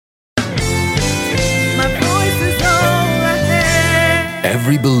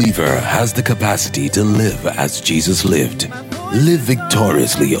Every believer has the capacity to live as Jesus lived. Live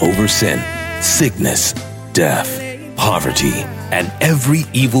victoriously over sin, sickness, death, poverty, and every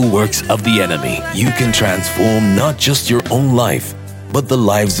evil works of the enemy. You can transform not just your own life, but the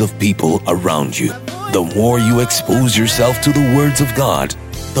lives of people around you. The more you expose yourself to the words of God,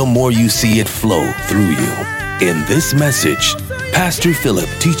 the more you see it flow through you. In this message, Pastor Philip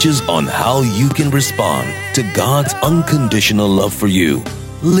teaches on how you can respond to God's unconditional love for you.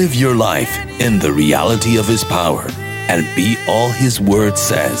 Live your life in the reality of His power and be all His word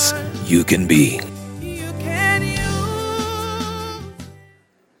says you can be.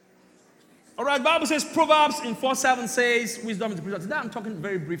 All right, Bible says, Proverbs in 4:7 says, wisdom is the principal. Today I'm talking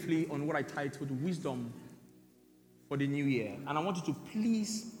very briefly on what I titled Wisdom for the New Year. And I want you to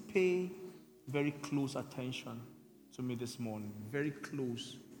please pay very close attention to me this morning. Very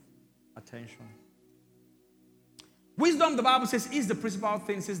close attention. Wisdom, the Bible says, is the principal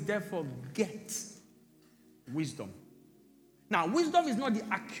thing. It says, therefore, get wisdom. Now, wisdom is not the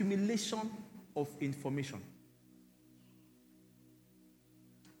accumulation of information.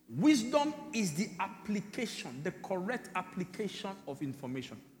 Wisdom is the application, the correct application of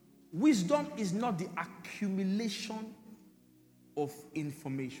information. Wisdom is not the accumulation of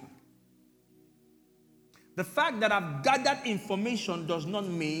information. The fact that I've gathered information does not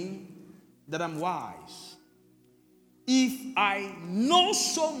mean that I'm wise. If I know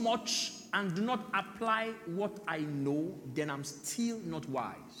so much and do not apply what I know, then I'm still not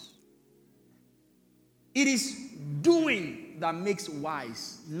wise. It is doing that makes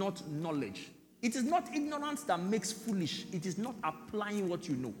wise, not knowledge. It is not ignorance that makes foolish. It is not applying what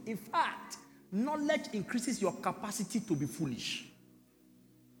you know. In fact, knowledge increases your capacity to be foolish.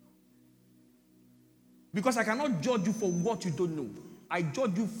 Because I cannot judge you for what you don't know. I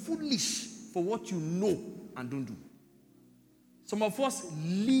judge you foolish for what you know and don't do. Some of us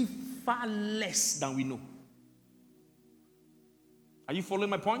live far less than we know. Are you following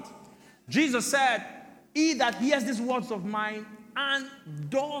my point? Jesus said, he that hears these words of mine and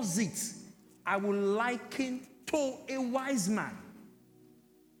does it, I will liken to a wise man.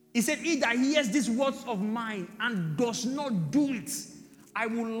 He said, he that hears these words of mine and does not do it, I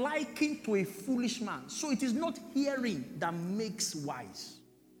will liken to a foolish man. So it is not hearing that makes wise.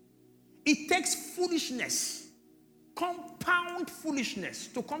 It takes foolishness, compound foolishness,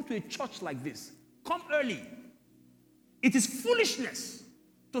 to come to a church like this. Come early. It is foolishness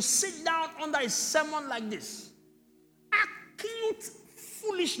to sit down under a sermon like this. Acute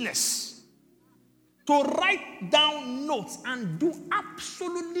foolishness to write down notes and do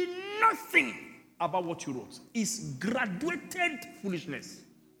absolutely nothing about what you wrote. Is graduated foolishness.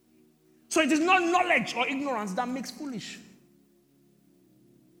 So it is not knowledge or ignorance that makes foolish.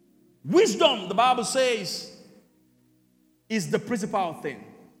 Wisdom, the Bible says, is the principal thing.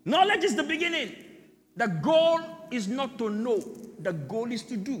 Knowledge is the beginning. The goal is not to know. The goal is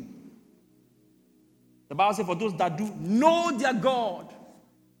to do. The Bible says, for those that do know their God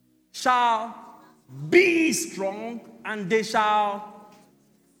shall be strong, and they shall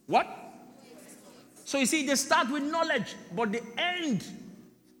what? So you see, they start with knowledge, but the end,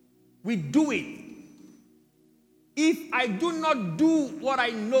 we do it. If I do not do what I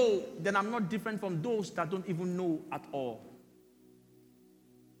know, then I'm not different from those that don't even know at all.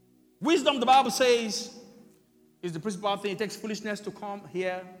 Wisdom, the Bible says, is the principal thing. It takes foolishness to come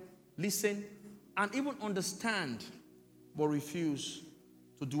here, listen, and even understand, but refuse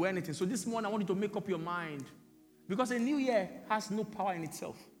to do anything. So this morning, I want you to make up your mind, because a new year has no power in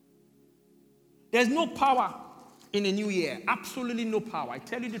itself. There's no power in a new year. Absolutely no power. I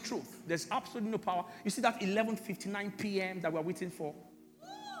tell you the truth. There's absolutely no power. You see that 11:59 p.m. that we're waiting for?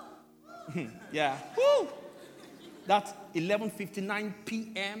 Yeah. Woo! That 11:59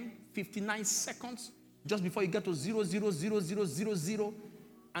 p.m., 59 seconds, just before you get to 0:00:00,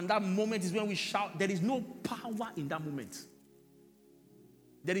 and that moment is when we shout. There is no power in that moment.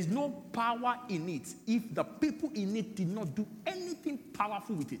 There is no power in it if the people in it did not do anything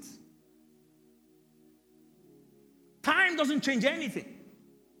powerful with it. Time doesn't change anything.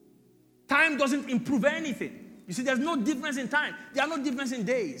 Time doesn't improve anything. You see, there's no difference in time. There are no difference in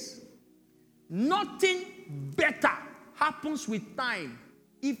days. Nothing better happens with time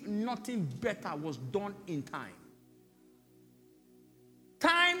if nothing better was done in time.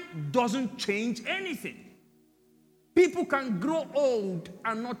 Time doesn't change anything. People can grow old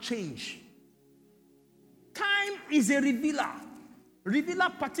and not change. Time is a revealer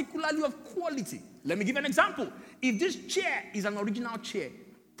particularly of quality. Let me give an example. If this chair is an original chair,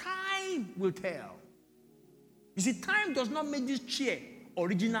 time will tell. You see, time does not make this chair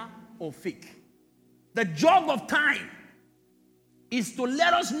original or fake. The job of time is to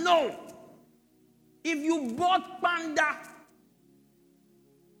let us know if you bought panda,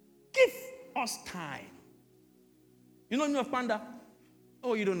 give us time. You don't know panda?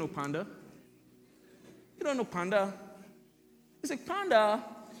 Oh, you don't know panda? You don't know panda? It's a panda.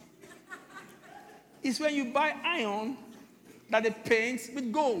 It's when you buy iron that they paint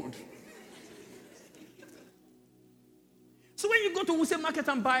with gold. So when you go to Wuse Market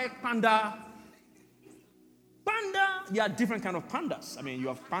and buy panda, there are different kind of pandas. I mean, you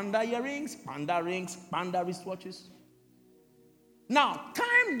have panda earrings, panda rings, panda wristwatches. Now,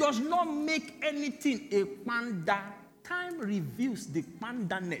 time does not make anything a panda. Time reveals the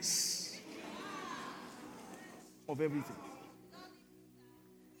pandaness of everything.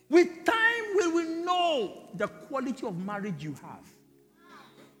 With time, we will know the quality of marriage you have.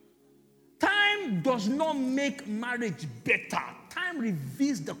 Time does not make marriage better. Time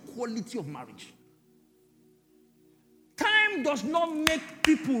reveals the quality of marriage. Time does not make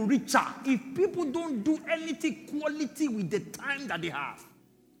people richer if people don't do anything quality with the time that they have.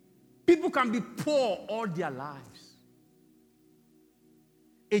 People can be poor all their lives.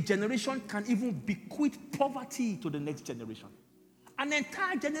 A generation can even bequeath poverty to the next generation. An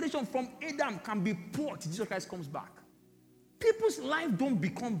entire generation from Adam can be poor till Jesus Christ comes back. People's lives don't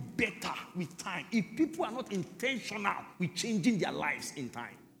become better with time if people are not intentional with changing their lives in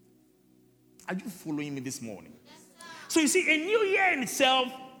time. Are you following me this morning? Yes, sir. So you see, a new year in itself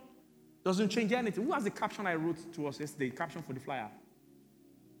doesn't change anything. Who has the caption I wrote to us yesterday? The caption for the flyer.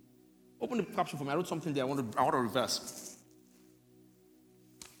 Open the caption for me. I wrote something there I want to reverse.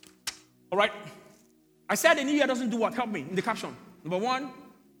 All right. I said a new year doesn't do what? Help me in the caption. Number one,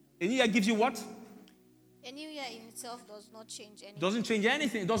 a new year gives you what? A new year in itself does not change anything. Doesn't change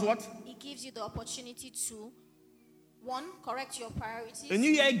anything. It does what? It gives you the opportunity to, one, correct your priorities. A new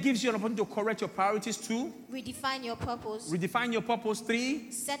year gives you an opportunity to correct your priorities. Two, redefine your purpose. Redefine your purpose.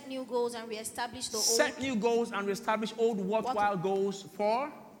 Three, set new goals and reestablish the old. Set new goals and reestablish old worthwhile goals.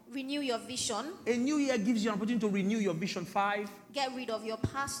 Four, renew your vision. A new year gives you an opportunity to renew your vision. Five, get rid of your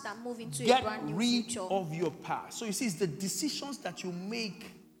past and move into a brand new future. Get rid of your past. So you see, it's the decisions that you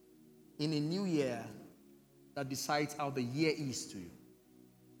make in a new year that decides how the year is to you.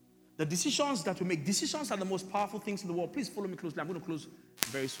 The decisions that we make, decisions are the most powerful things in the world. Please follow me closely. I'm going to close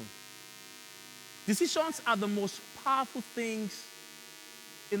very soon. Decisions are the most powerful things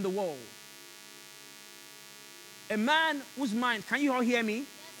in the world. A man whose mind, can you all hear me? Yes,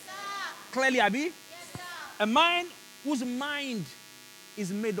 sir. Clearly, Abby? Yes, sir. A man whose mind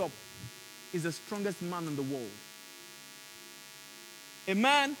is made up is the strongest man in the world. A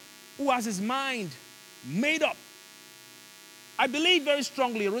man who has his mind made up. I believe very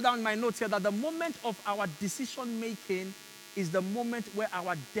strongly, I wrote down in my notes here, that the moment of our decision making is the moment where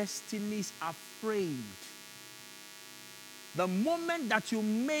our destinies are framed. The moment that you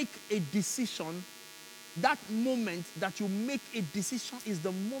make a decision, that moment that you make a decision is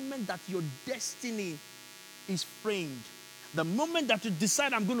the moment that your destiny is framed. The moment that you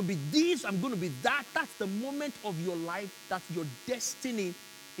decide, I'm going to be this, I'm going to be that, that's the moment of your life that your destiny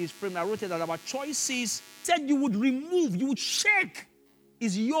is framed. I wrote it that our choices said you would remove, you would shake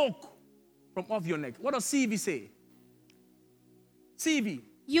his yoke from off your neck. What does CV say? CV.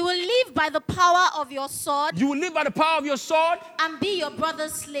 You will live by the power of your sword. You will live by the power of your sword. And be your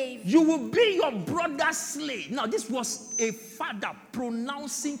brother's slave. You will be your brother's slave. Now, this was a father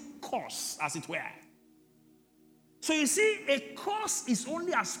pronouncing curse, as it were. So you see, a curse is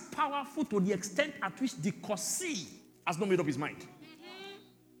only as powerful to the extent at which the cursee has not made up his mind.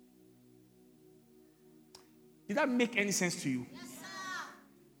 Did that make any sense to you? Yes, sir.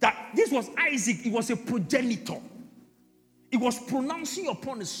 That this was Isaac, he was a progenitor. He was pronouncing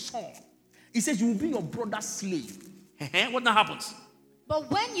upon his son. He says, you will be your brother's slave. What now happens? But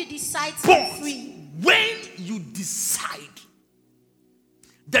when you decide to be free. When you decide.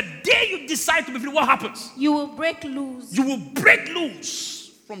 The day you decide to be free, what happens? You will break loose. You will break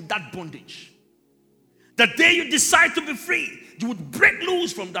loose from that bondage. The day you decide to be free, you would break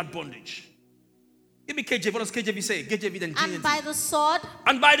loose from that bondage. Give me KJV. What does KJV say? KJV then GNT. And by the sword.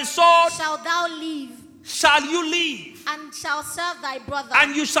 And by the sword. Shalt thou live. Shall you live. And shall serve thy brother.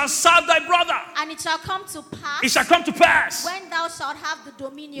 And you shall serve thy brother. And it shall come to pass. It shall come to pass. When thou shalt have the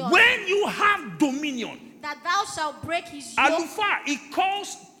dominion. When you have dominion. That thou shalt break his yoke. Alufa, it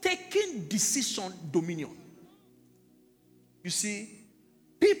calls taking decision dominion. You see,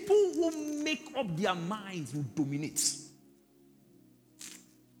 people who make up their minds will dominate.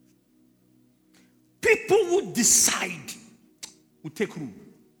 People who decide will take rule.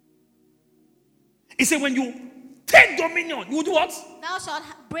 He said, when you take dominion. You would do what? Thou shalt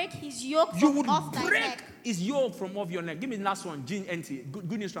break his yoke You from would off thy break neck. his yoke from off your neck. Give me the last one. GNT.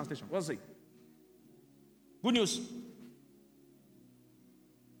 Good News Translation. What's it? Good news.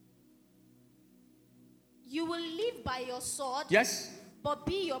 You will live by your sword, Yes. but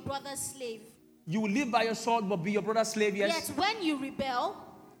be your brother's slave. You will live by your sword, but be your brother's slave. Yes. Yet when you rebel,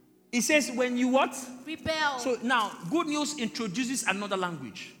 It says when you what? rebel. So now, Good News introduces another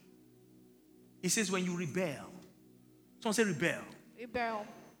language. It says when you rebel. Someone say rebel. Rebel.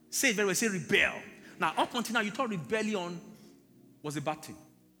 Say it very well. Say rebel. Now, up until now, you thought rebellion was a bad thing.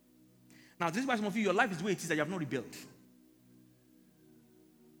 Now, this is why some of you, your life is the way it is that you have not rebelled.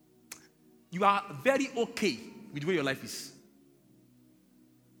 You are very okay with the way your life is.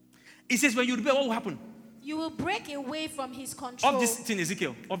 It says when you rebel, what will happen? You will break away from his control. Of this thing,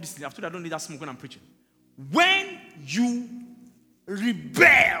 Ezekiel. Of this thing. After that, I don't need that smoke when I'm preaching. When you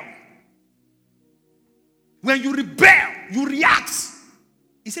rebel, you react.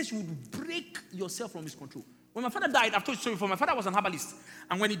 It says you would break yourself from his control. When my father died, I've told you story before. My father was an herbalist.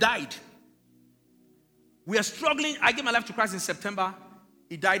 And when he died, we are struggling. I gave my life to Christ in September.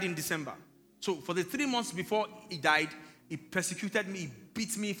 He died in December. So for the 3 months before he died, he persecuted me, he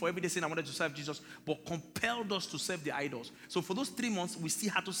beat me for every day saying I wanted to serve Jesus, but compelled us to serve the idols. So for those 3 months, we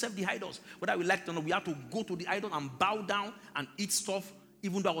still had to serve the idols. Whether we liked it or not, we had to go to the idol and bow down and eat stuff,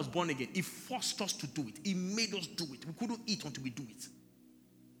 even though I was born again. He forced us to do it. He made us do it. We couldn't eat until we do it.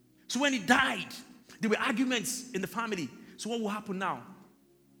 So when he died, there were arguments in the family. So what will happen now?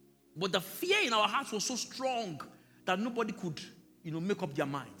 But the fear in our hearts was so strong that nobody could, make up their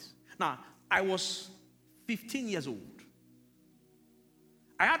minds. Now, I was 15 years old.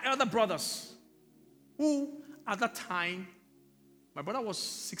 I had elder brothers who, at that time, my brother was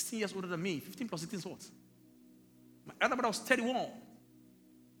 16 years older than me. 15 plus 16 is what? My elder brother was 31.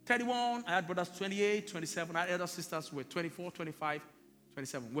 31, I had brothers 28, 27. I had elder sisters who were 24, 25,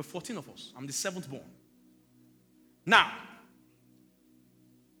 27. We're 14 of us. I'm the 7th born. Now,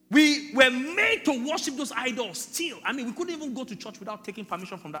 we were made to worship those idols still. We couldn't even go to church without taking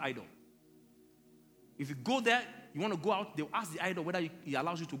permission from the idol. If you go there, you want to go out, they'll ask the idol whether he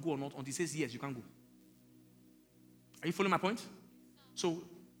allows you to go or not. Until he says yes, you can go. Are you following my point? So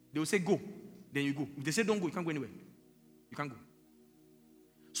they will say go, then you go. If they say don't go, you can't go anywhere. You can't go.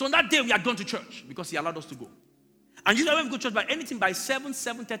 So on that day, we had gone to church because he allowed us to go. And usually when we go to church, by anything by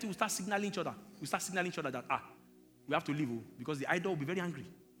 7:30, we start signaling each other. We start signaling each other that, we have to leave because the idol will be very angry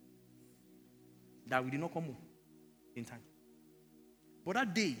that we did not come home in time. But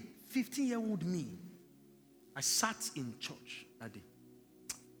that day, 15-year-old me, I sat in church that day.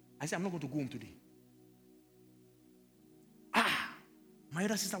 I said, I'm not going to go home today. My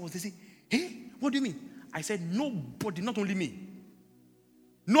other sister was there saying, hey, what do you mean? I said, nobody, not only me.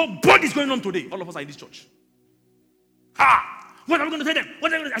 Nobody's going home today. All of us are in this church. What are we going to tell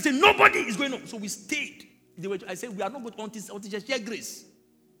them? I said, nobody is going home. So we stayed. I said, we are not going until just share grace.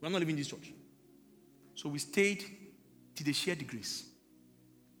 We are not leaving this church. So we stayed till they shared the grace.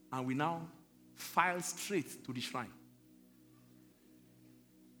 And we now filed straight to the shrine.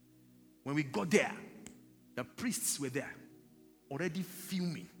 When we got there, the priests were there, already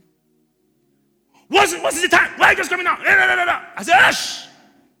fuming. What's the time? Why are you just coming out? I said, hush!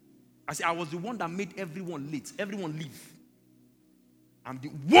 I was the one that made everyone late. Everyone leave. I'm the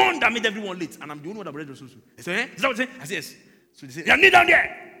one that made everyone late. And I'm the only one that brought the resources. They said, is that what you're saying? I said, yes. So they said, yeah, kneel down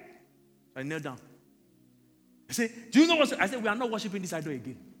there. So I knelt down. I said, do you know what? I said, we are not worshiping this idol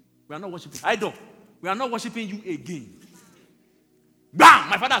again. We are not worshiping idol. We are not worshiping you again. Bam!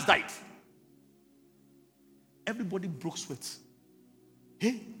 My father has died. Everybody broke sweat.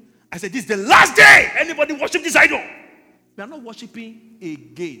 Hey? I said, this is the last day anybody worship this idol. We are not worshiping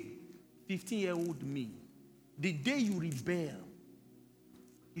again. 15-year-old me. The day you rebel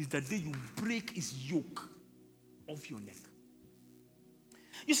is the day you break his yoke off your neck.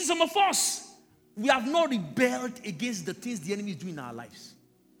 You see, some of us, we have not rebelled against the things the enemy is doing in our lives.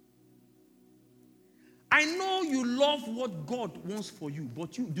 I know you love what God wants for you,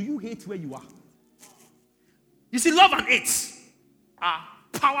 but do you hate where you are? You see, love and hate are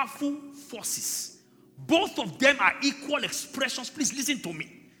powerful forces. Both of them are equal expressions. Please listen to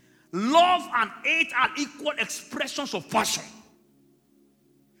me. Love and hate are equal expressions of passion.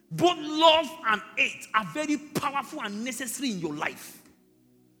 Both love and hate are very powerful and necessary in your life.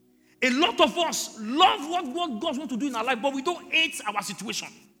 A lot of us love what God wants to do in our life, but we don't hate our situation.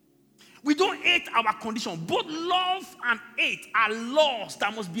 We don't hate our condition. Both love and hate are laws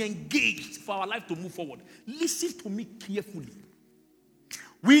that must be engaged for our life to move forward. Listen to me carefully.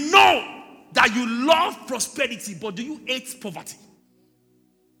 We know that you love prosperity, but do you hate poverty?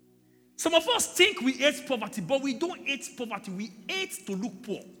 Some of us think we hate poverty, but we don't hate poverty. We hate to look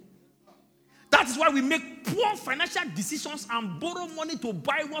poor. That is why we make poor financial decisions and borrow money to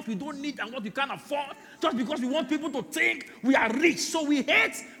buy what we don't need and what we can't afford, just because we want people to think we are rich. So we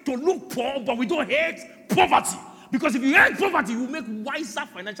hate to look poor, but we don't hate poverty. Because if you hate poverty, you make wiser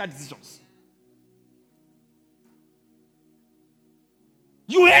financial decisions.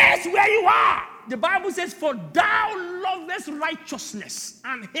 You hate where you are. The Bible says, for thou lovest righteousness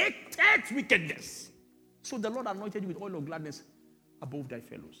and hatest wickedness. So the Lord anointed you with oil of gladness above thy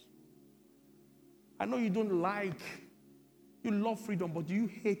fellows. I know you don't like, you love freedom, but do you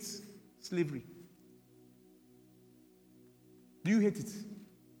hate slavery? Do you hate it?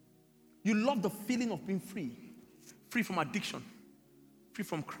 You love the feeling of being free. Free from addiction. Free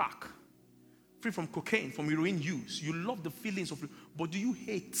from crack. Free from cocaine, from heroin use. You love the feelings of freedom, but do you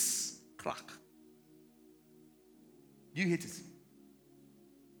hate crack? Do you hate it?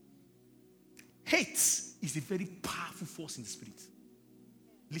 Hate is a very powerful force in the spirit.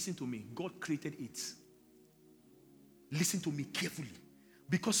 Listen to me. God created it. Listen to me carefully.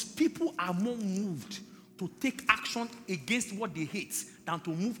 Because people are more moved to take action against what they hate than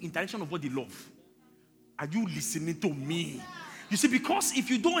to move in direction of what they love. Are you listening to me? You see, because if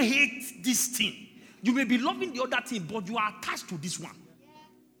you don't hate this thing, you may be loving the other thing, but you are attached to this one.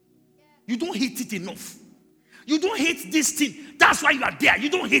 You don't hate it enough. You don't hate this thing. That's why you are there. You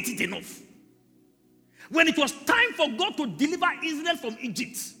don't hate it enough. When it was time for God to deliver Israel from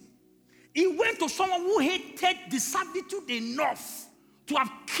Egypt, he went to someone who hated the servitude enough to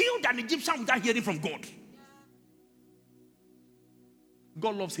have killed an Egyptian without hearing from God.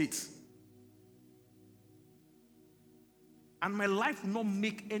 God loves hate. And my life will not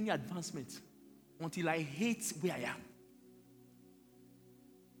make any advancement until I hate where I am.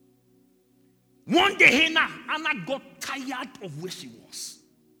 One day, Hannah got tired of where she was.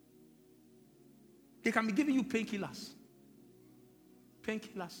 They can be giving you painkillers.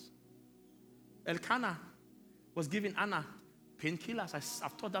 Painkillers. Elkanah was giving Anna painkillers.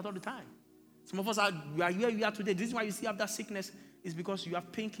 I've taught that all the time. Some of us are where you are today. The reason why you see have that sickness is because you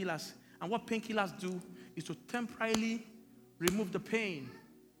have painkillers. And what painkillers do is to temporarily remove the pain,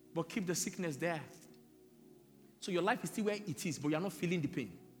 but keep the sickness there. So your life is still where it is, but you are not feeling the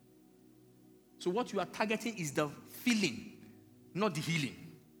pain. So what you are targeting is the feeling, not the healing.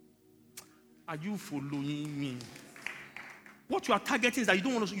 Are you following me? What you are targeting is that you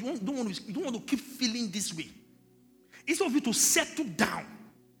don't want to keep feeling this way. Instead of you to settle down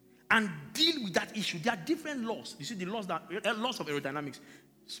and deal with that issue, there are different laws. You see the laws of aerodynamics,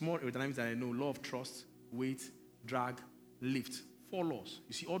 small aerodynamics that I know: law of thrust, weight, drag, lift. 4 laws.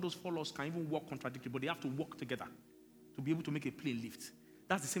 You see, all those 4 laws can even work contradictory, but they have to work together to be able to make a plane lift.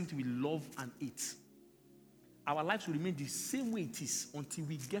 That's the same thing with love and hate. Our lives will remain the same way it is until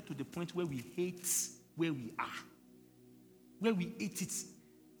we get to the point where we hate where we are. Where we hate it.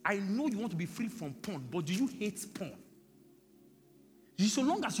 I know you want to be free from porn, but do you hate porn? So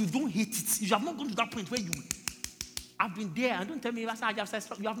long as you don't hate it, you have not gone to that point where you have been there, and don't tell me, you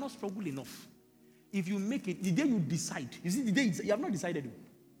have not struggled enough. If you make it, the day you decide, you see, the day you have not decided,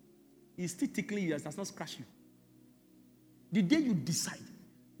 it's still tickling you, it does not scratch you. The day you decide,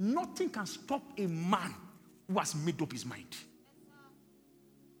 nothing can stop a man who has made up his mind.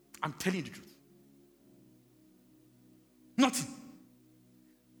 I'm telling you the truth. Nothing.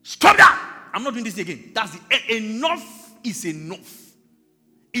 Stop that! I'm not doing this again. That's the enough is enough.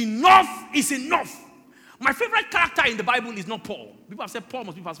 Enough is enough. My favorite character in the Bible is not Paul. People have said Paul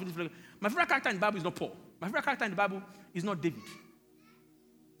must be fast. My favorite character in the Bible is not Paul. My favorite character in the Bible is not David.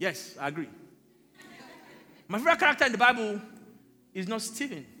 Yes, I agree. My favorite character in the Bible is not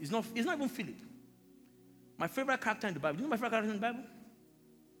Stephen. It's not even Philip. My favorite character in the Bible, you know my favorite character in the Bible?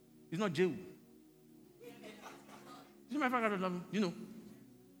 It's not Jehu. You know my favorite character in the Bible? You know.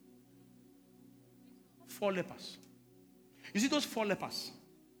 4 lepers. You see those 4 lepers?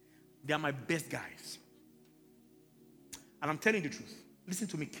 They are my best guys. And I'm telling you the truth. Listen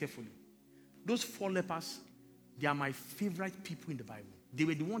to me carefully. Those 4 lepers, they are my favorite people in the Bible. They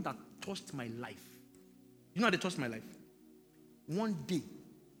were the ones that touched my life. You know how they touched my life? One day,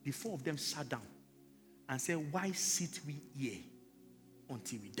 the 4 of them sat down and said, why sit we here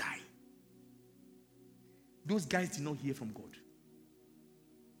until we die? Those guys did not hear from God.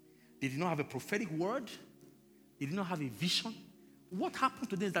 They did not have a prophetic word. They did not have a vision. What happened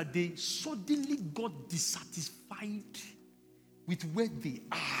to them is that they suddenly got dissatisfied with where they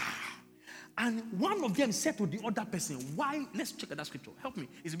are. And one of them said to the other person, why? Let's check out that scripture. Help me.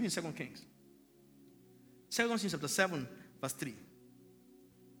 It's in 2 Kings. 2 Kings chapter 7, verse 3.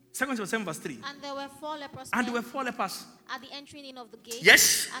 2 Timothy 7 verse 3. And there were 4 lepers. And there were 4 lepers. At the entering in of the gate.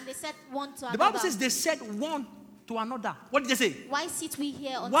 Yes. And they said one to another. The Bible says they said one to another. What did they say? Why sit we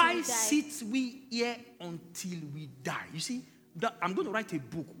here until Why we die? sit we here until we die? You see, I'm going to write a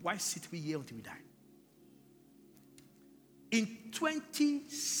book. Why sit we here until we die? In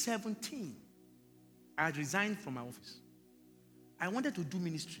 2017, I had resigned from my office. I wanted to do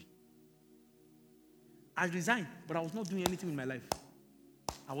ministry. I resigned, but I was not doing anything in my life.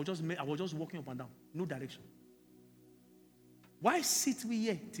 I was just walking up and down, no direction. Why sit we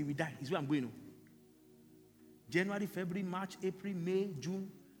here till we die? Is where I'm going on. January, February, March, April, May, June.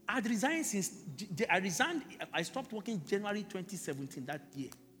 I resigned. I stopped working January 2017, that year.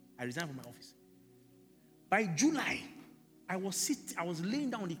 I resigned from my office. By July, I was laying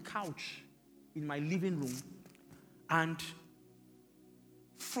down on the couch in my living room and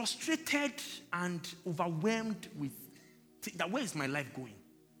frustrated and overwhelmed with that, where is my life going?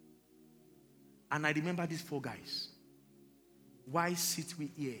 And I remember these 4 guys. Why sit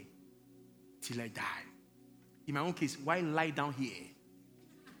we here till I die? In my own case, why lie down here?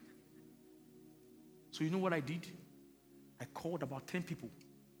 So you know what I did? I called about 10 people.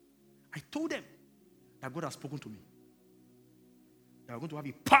 I told them that God has spoken to me. That we're going to have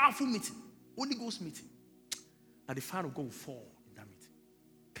a powerful meeting, Holy Ghost meeting. That the fire of God will fall in that meeting.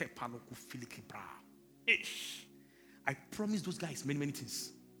 I promised those guys many, many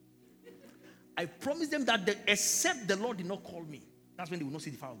things. I promised them that except the Lord did not call me, that's when they will not see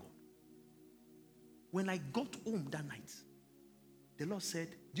the fire of God. When I got home that night, the Lord said,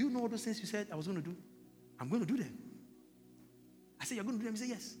 do you know all those things you said I was going to do? I'm going to do them. I said, you're going to do them? He said,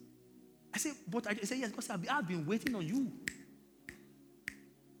 yes. I said, but I said, yes, because I've been waiting on you.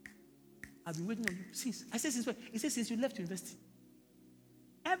 I've been waiting on you since. I said, since when? He said, since you left university.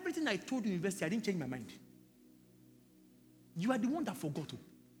 Everything I told you in university, I didn't change my mind. You are the one that forgot.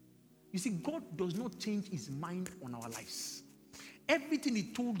 You see, God does not change his mind on our lives. Everything he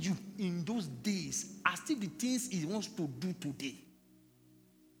told you in those days are still the things he wants to do today.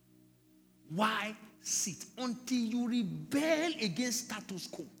 Why sit until you rebel against status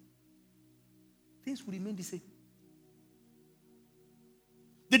quo? Things will remain the same.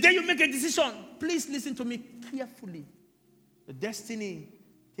 The day you make a decision, please listen to me carefully. The destiny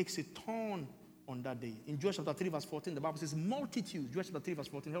takes a turn on that day. In Joel chapter 3 verse 14, the Bible says multitudes. Joel chapter 3 verse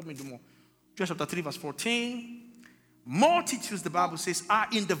 14, help me do more. Joel chapter 3 verse 14. Multitudes, the Bible says, are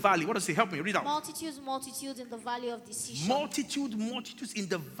in the valley. What does it? Help me, read out. Multitudes in the valley of decision. Multitudes in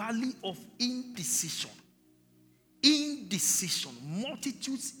the valley of indecision. Indecision.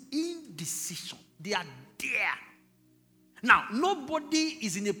 Multitudes indecision. They are there. Now, nobody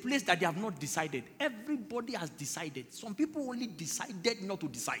is in a place that they have not decided. Everybody has decided. Some people only decided not to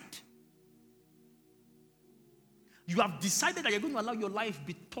decide. You have decided that you're going to allow your life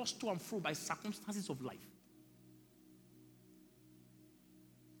be tossed to and fro by circumstances of life.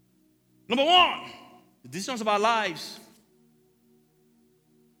 Number 1, the decisions of our lives.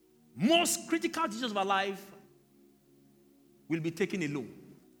 Most critical decisions of our life will be taken alone.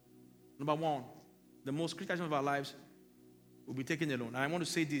 Number 1, the most critical decisions of our lives will be taken alone. And I want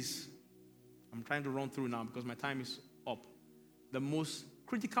to say this. I'm trying to run through now because my time is up. The most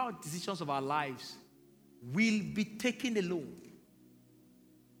critical decisions of our lives will be taken alone.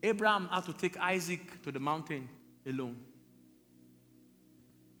 Abraham had to take Isaac to the mountain alone.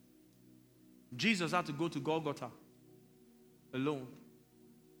 Jesus had to go to Golgotha alone.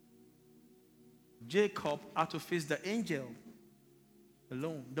 Jacob had to face the angel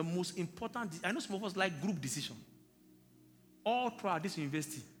alone. The most important, I know some of us like group decision. All throughout this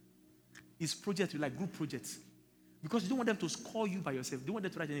university is project, like group projects. Because you don't want them to score you by yourself. You don't want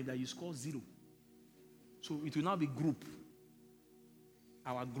them to write your name that you score 0. So it will now be group.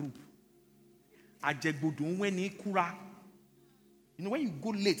 Our group. You know, when you go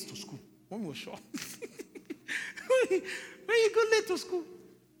late to school, when we were short, when you go late to school,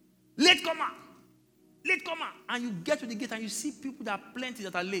 late comer, and you get to the gate and you see people that are plenty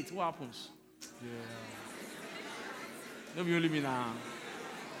that are late, what happens? Yeah. Don't be only me now.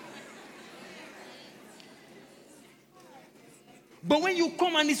 But when you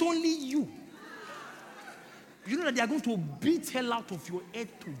come and it's only you, you know that they are going to beat hell out of your head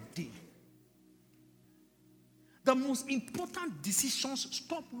today. The most important decisions,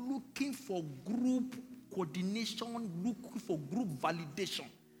 stop looking for group coordination, looking for group validation.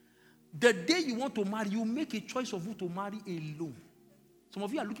 The day you want to marry, you make a choice of who to marry alone. Some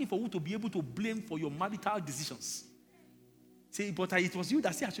of you are looking for who to be able to blame for your marital decisions. Say, but it was you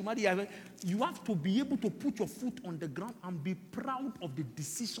that said I should marry. You have to be able to put your foot on the ground and be proud of the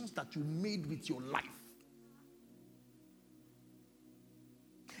decisions that you made with your life.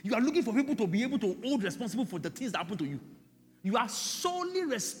 You are looking for people to be able to hold responsible for the things that happen to you. You are solely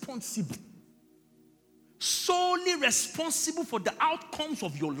responsible. Solely responsible for the outcomes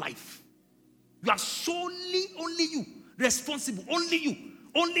of your life. You are solely, only you, responsible. Only you.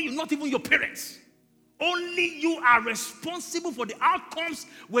 Only you, not even your parents. Only you are responsible for the outcomes,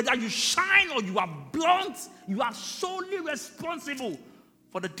 whether you shine or you are blunt. You are solely responsible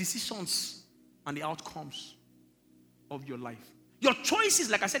for the decisions and the outcomes of your life. Your choices,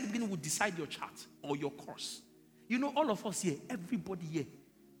 like I said at the beginning, will decide your chart or your course. You know, all of us here, everybody here,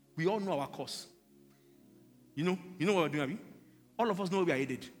 we all know our course. You know what we're doing, Abby? All of us know where we are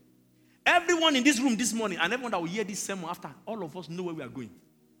headed. Everyone in this room this morning, and everyone that will hear this sermon after, all of us know where we are going.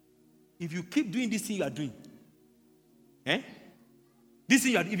 If you keep doing this thing you are doing, this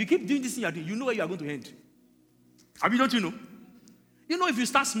thing if you keep doing this thing you are doing, you know where you are going to end. Abby, don't you know? You know, if you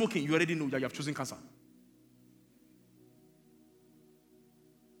start smoking, you already know that you have chosen cancer.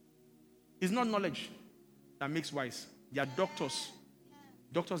 It's not knowledge that makes wise. They are doctors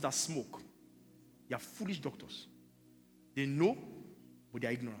that smoke. They are foolish doctors. They know, but they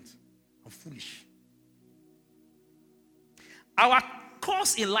are ignorant and foolish. Our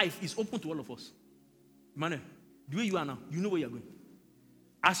course in life is open to all of us. Emmanuel, the way you are now, you know where you are going.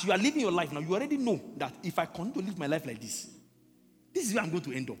 As you are living your life now, you already know that if I continue to live my life like this is where I'm going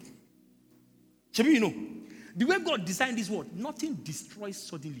to end up. Shabi, you know, the way God designed this world, nothing destroys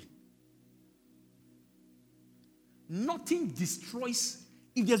suddenly. Nothing destroys.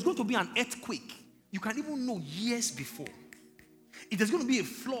 If there's going to be an earthquake, you can even know years before. If there's going to be a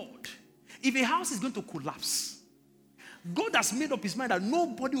flood, if a house is going to collapse, God has made up his mind that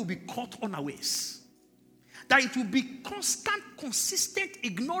nobody will be caught unawares. That it will be constant, consistent,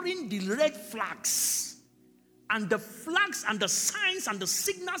 ignoring the red flags and the flags and the signs and the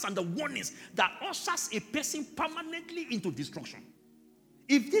signals and the warnings that ushers a person permanently into destruction.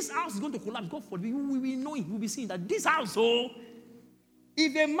 If this house is going to collapse, God forbid, we will know it. We will be seeing that this house,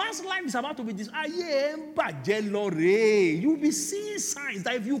 if a man's life is about to be destroyed, you will be seeing signs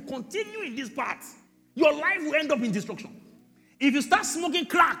that if you continue in this path, your life will end up in destruction. If you start smoking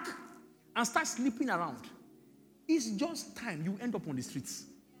crack and start sleeping around, it's just time you end up on the streets.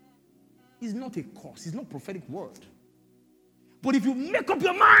 It's not a curse. It's not a prophetic word. But if you make up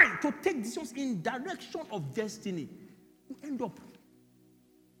your mind to take decisions in direction of destiny, you end up.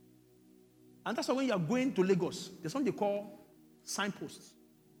 And that's why when you are going to Lagos, there's something they call signposts.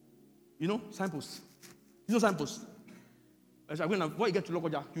 You know, signposts. You know signposts? When you get to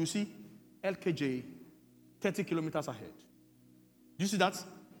Lokoja, you see LKJ 30 kilometers ahead. Do you see that?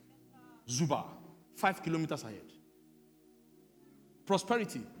 Zuba, 5 kilometers ahead.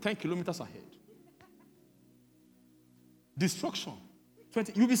 Prosperity, 10 kilometers ahead. Destruction,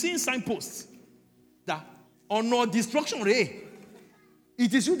 20. You'll be seeing signposts that on no destruction, Ray.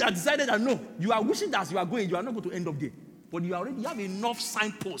 It is you that decided that no, you are wishing that as you are going, you are not going to end up there. But you already have enough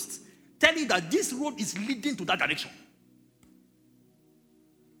signposts telling you that this road is leading to that direction.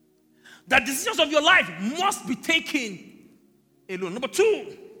 The decisions of your life must be taken alone. Number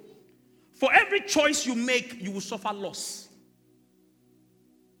 2, for every choice you make, you will suffer loss.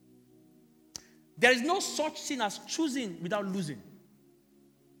 There is no such thing as choosing without losing.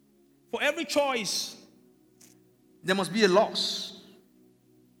 For every choice, there must be a loss.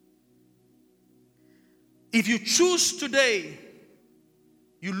 If you choose today,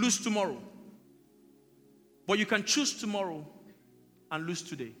 you lose tomorrow. But you can choose tomorrow and lose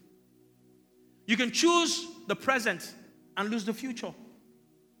today. You can choose the present and lose the future.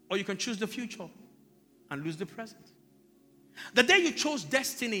 Or you can choose the future and lose the present. The day you chose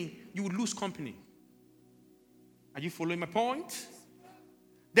destiny, you will lose company. Are you following my point?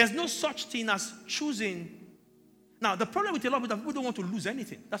 There's no such thing as choosing. Now, the problem with a lot of people don't want to lose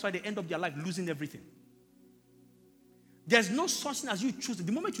anything. That's why they end up their life losing everything. There's no such thing as you choose.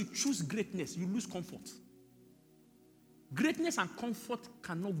 The moment you choose greatness, you lose comfort. Greatness and comfort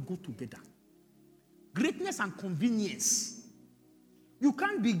cannot go together. Greatness and convenience. You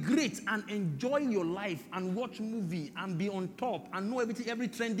can't be great and enjoy your life and watch movie and be on top and know everything, every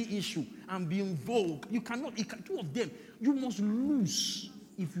trendy issue and be in vogue. You cannot, two of them. You must lose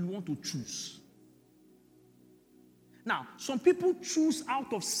if you want to choose. Now, some people choose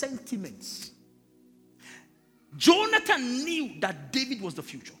out of sentiments. Jonathan knew that David was the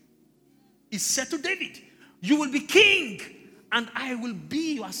future. He said to David, you will be king and I will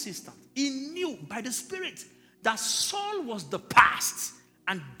be your assistant. He knew by the Spirit that Saul was the past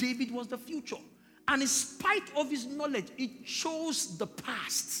and David was the future. And in spite of his knowledge, he chose the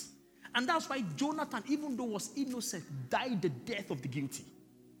past. And that's why Jonathan, even though was innocent, died the death of the guilty.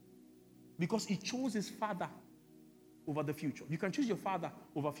 Because he chose his father over the future. You can choose your father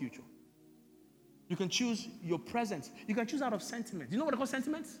over future. You can choose your present. You can choose out of sentiment. Do you know what they call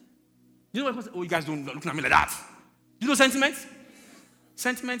sentiments? Do you know what they call? Oh, you guys don't look at me like that. Do you know sentiments?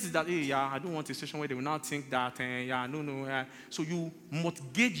 Sentiment is that, hey, yeah, I don't want a situation where they will now think that, yeah, no. So you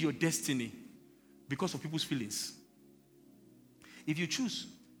mortgage your destiny because of people's feelings. If you choose,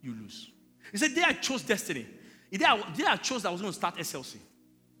 you lose. He said, the day I chose destiny, the day I chose that I was going to start SLC,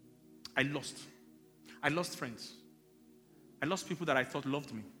 I lost. I lost friends. I lost people that I thought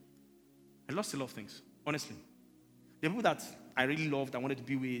loved me. I lost a lot of things, honestly. The people that I really loved, I wanted to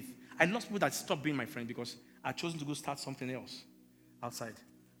be with. I lost people that stopped being my friend because I had chosen to go start something else outside.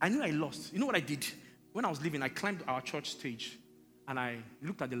 I knew I lost. You know what I did? When I was leaving, I climbed our church stage and I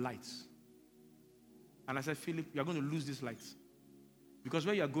looked at the lights. And I said, Philip, you're going to lose these lights. Because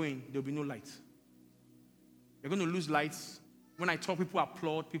where you're going, there'll be no light. You're going to lose lights. When I talk, people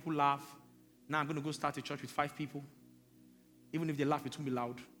applaud, people laugh. Now I'm going to go start a church with 5 people. Even if they laugh, it won't be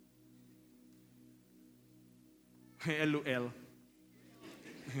loud. LOL.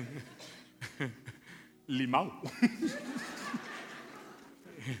 Limau.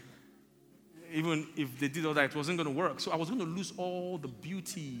 Even if they did all that, it wasn't going to work. So I was going to lose all the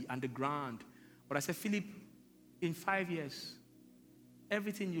beauty and the grand. But I said, Philip, in 5 years,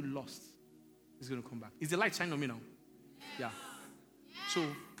 everything you lost is going to come back. Is the light shining on me now? Yeah. So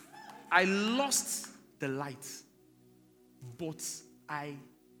I lost the light, but I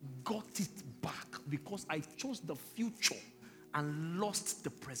got it back because I chose the future and lost the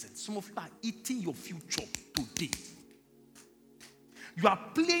present. Some of you are eating your future today. You are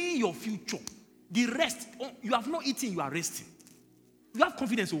playing your future. The rest, you have not eaten, you are resting. You have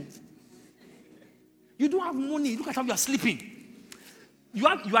confidence. Oh. You don't have money. Look at how you are sleeping. You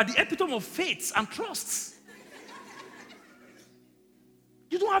are the epitome of faith and trust.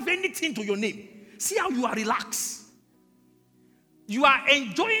 You don't have anything to your name. See how you are relaxed. You are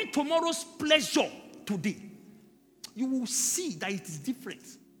enjoying tomorrow's pleasure today. You will see that it is different.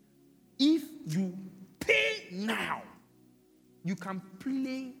 If you pay now, you can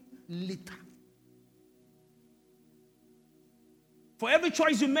play later. For every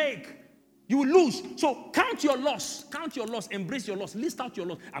choice you make, you will lose. So count your loss. Count your loss. Embrace your loss. List out your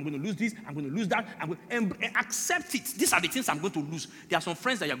loss. I'm going to lose this. I'm going to lose that. Accept it. These are the things I'm going to lose. There are some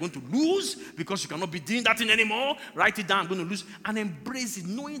friends that you're going to lose because you cannot be doing that thing anymore. Write it down. I'm going to lose. And embrace it,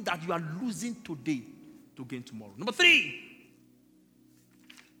 knowing that you are losing today to gain tomorrow. Number 3.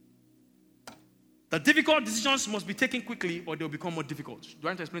 The difficult decisions must be taken quickly or they'll become more difficult. Do I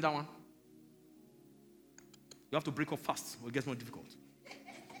want to explain that one? You have to break up fast or it gets more difficult.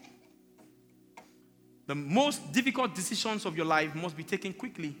 The most difficult decisions of your life must be taken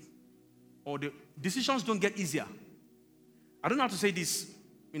quickly or the decisions don't get easier. I don't know how to say this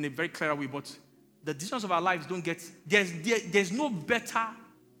in a very clear way, but the decisions of our lives don't get... There's no better,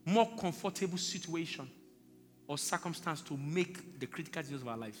 more comfortable situation or circumstance to make the critical decisions of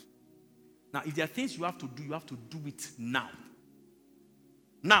our lives. Now, if there are things you have to do it now.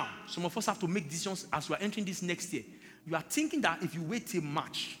 Now, some of us have to make decisions as we are entering this next year. You are thinking that if you wait till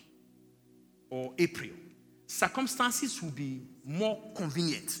March or April, circumstances will be more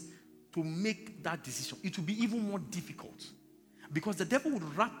convenient to make that decision. It will be even more difficult because the devil will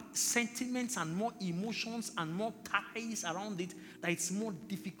wrap sentiments and more emotions and more ties around it that it's more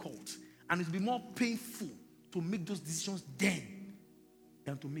difficult and it will be more painful to make those decisions then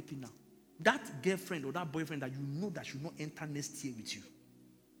than to make it now. That girlfriend or that boyfriend that you know that should not enter next year with you,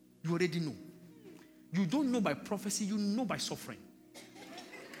 you already know. You don't know by prophecy, you know by suffering.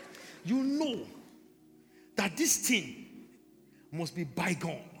 You know that this thing must be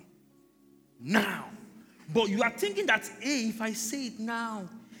bygone now. But you are thinking that, hey, if I say it now,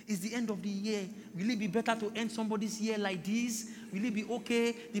 it's the end of the year. Will it be better to end somebody's year like this? Will it be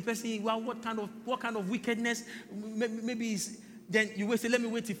okay? The person, well, what kind of wickedness? Maybe it's... Then you will say, let me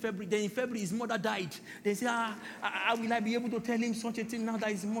wait till February. Then in February, his mother died. They say, will I be able to tell him such a thing now that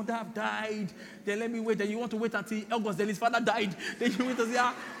his mother died? Then let me wait. Then you want to wait until August. Then his father died. Then you wait to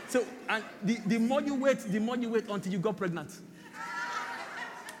say, So, and the more you wait until you got pregnant.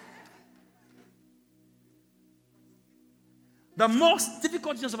 The most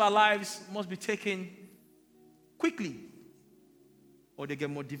difficult decisions of our lives must be taken quickly, or they get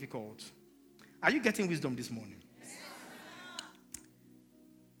more difficult. Are you getting wisdom this morning?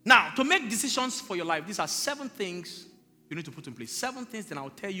 Now, to make decisions for your life, these are 7 things you need to put in place. 7 things, then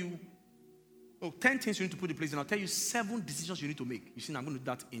I'll tell you, 10 things you need to put in place, and I'll tell you 7 decisions you need to make. You see, I'm going to do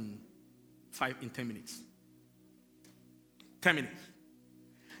that in 10 minutes. 10 minutes.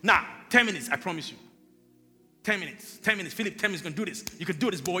 Now, 10 minutes, I promise you. 10 minutes. 10 minutes. Philip, 10 minutes, you can do this. You can do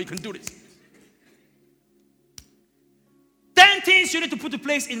this, boy, you can do this. Things you need to put in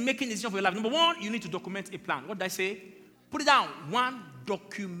place in making a decision for your life. Number one, you need to document a plan. What did I say? Put it down. One,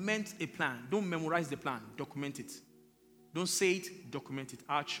 document a plan. Don't memorize the plan. Document it. Don't say it, document it.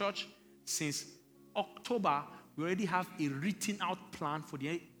 Our church, since October, we already have a written out plan for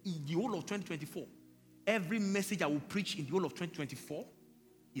the whole of 2024. Every message I will preach in the whole of 2024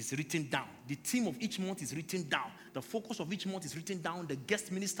 is written down. The theme of each month is written down. The focus of each month is written down. The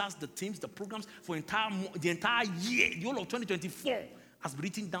guest ministers, the themes, the programs for the entire year, the whole of 2024 has been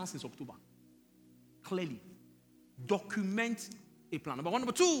written down since October. Clearly. Document a plan. Number one.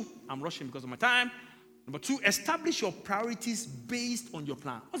 Number two, I'm rushing because of my time. Number two, establish your priorities based on your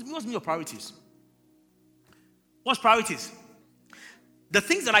plan. What's your priorities? What's priorities? The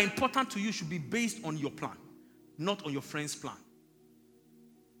things that are important to you should be based on your plan, not on your friend's plan.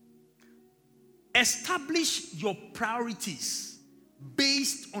 Establish your priorities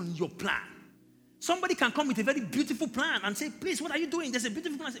based on your plan. Somebody can come with a very beautiful plan and say, please, what are you doing? There's a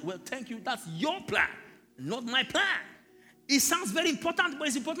beautiful plan. I say, well, thank you. That's your plan, not my plan. It sounds very important, but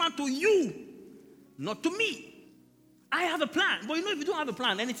it's important to you, not to me. I have a plan. But if you don't have a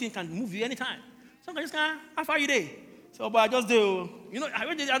plan, anything can move you anytime. Sometimes how far are you there? So, but I just do.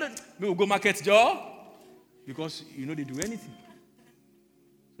 I don't. We'll go market, Joe. Because they do anything.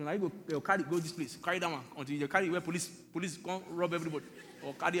 So now you go this place, carry that one until you carry where police come rob everybody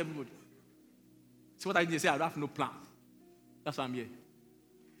or carry everybody. So what I did, they say I don't have no plan. That's why I'm here.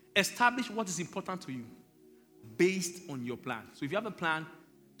 Establish what is important to you based on your plan. So if you have a plan,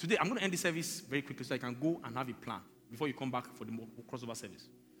 today I'm going to end the service very quickly so I can go and have a plan before you come back for the crossover service.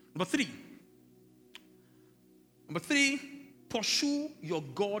 Number three, pursue your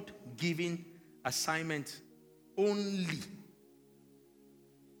God-given assignment only.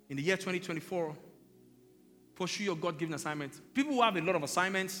 In the year 2024, pursue your God-given assignment. People who have a lot of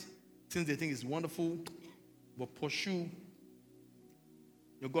assignments, things they think is wonderful, but pursue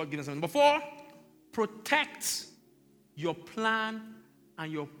your God-given assignment. Number four, protect your plan and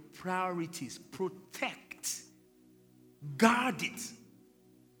your priorities. Protect. Guard it.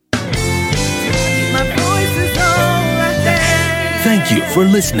 Thank you for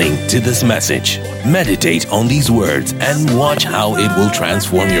listening to this message. Meditate on these words and watch how it will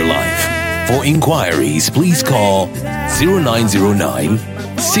transform your life. For inquiries, please call 0909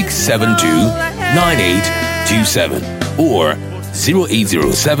 672 9827 or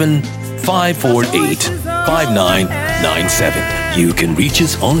 0807 548 5997. You can reach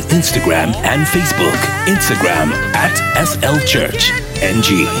us on Instagram and Facebook. Instagram at SL Church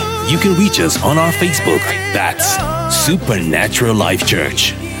NG. You can reach us on our Facebook. That's Supernatural Life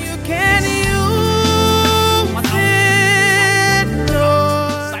Church.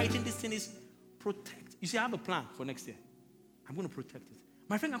 Exciting this thing is protect. You see, I have a plan for next year. I'm going to protect it.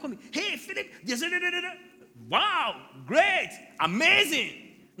 My friend can call me, hey, Philip, wow, great, amazing.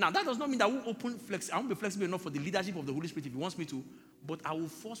 Now, that does not mean that I won't I won't be flexible enough for the leadership of the Holy Spirit if He wants me to, but I will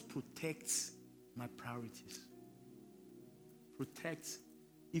first protect my priorities. Protect.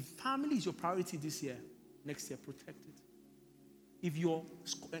 If family is your priority this year, next year, protect it. If your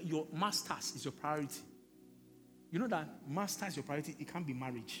masters is your priority, you know that master is your priority, it can't be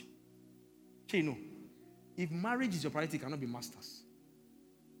marriage. Okay, no. If marriage is your priority, it cannot be masters.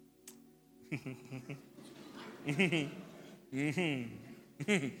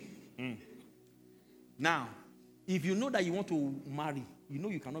 Now, if you know that you want to marry,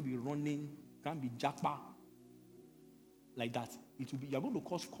 you cannot be running, can't be jackpot like that. You're going to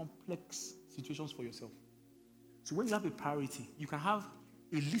cause complex situations for yourself. So when you have a priority, you can have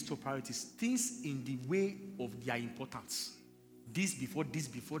a list of priorities, things in the way of their importance. This before this,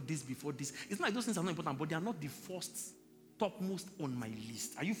 before this, before this. It's not like those things are not important, but they are not the first, topmost on my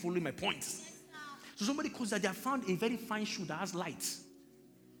list. Are you following my points? Yes, so somebody calls that they have found a very fine shoe that has lights.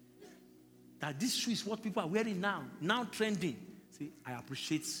 That this shoe is what people are wearing now trending. See, I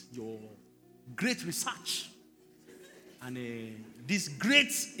appreciate your great research and this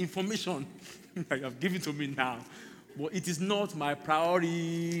great information that you have given to me now. But it is not my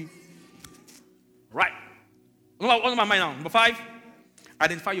priority. Right. What's on my mind now? Number 5,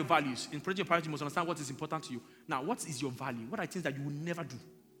 identify your values. In project your priority, you must understand what is important to you. Now, what is your value? What are things that you will never do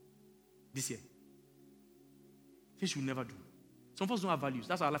this year? Things you will never do. Some of us don't have values.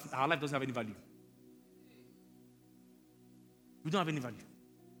 That's why our life doesn't have any value. We don't have any value.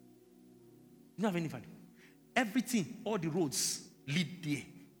 We don't have any value. Everything, all the roads lead there.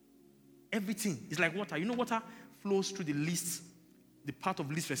 Everything is like water. You know, water flows through the path of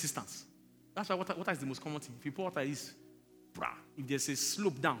least resistance. That's why water is the most common thing. If you pour water, if there's a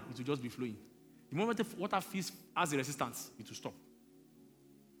slope down, it will just be flowing. The moment the water has a resistance, it will stop.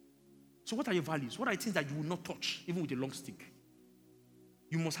 So what are your values? What are the things that you will not touch, even with a long stick?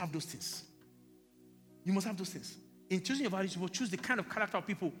 You must have those things. You must have those things. In choosing your values, you will choose the kind of character of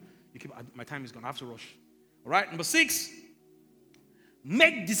people you keep. My time is gone. I have to rush. All right. Number 6.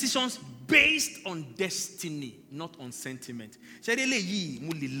 Make decisions based on destiny, not on sentiment.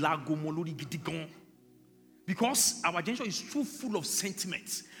 Because our generation is too full of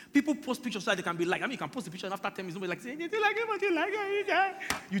sentiments. People post pictures so that they can be like. I mean, you can post a picture and after 10 minutes, somebody's like, saying, "You like it, but you like it."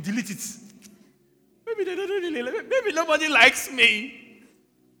 You delete it. Maybe they don't really like it. Maybe nobody likes me.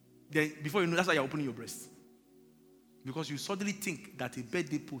 Then before you know, that's why you're opening your breast. Because you suddenly think that a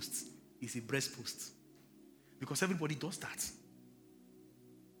birthday post is a breast post. Because everybody does that.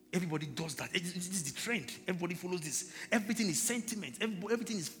 Everybody does that. This is the trend. Everybody follows this. Everything is sentiment.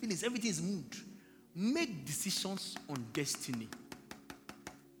 Everything is feelings. Everything is mood. Make decisions on destiny.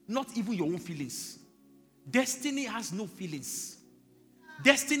 Not even your own feelings. Destiny has no feelings.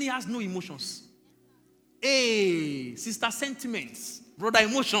 Destiny has no emotions. Hey, sister sentiments. Brother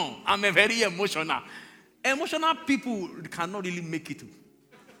emotion. I'm a very emotional. Emotional people cannot really make it.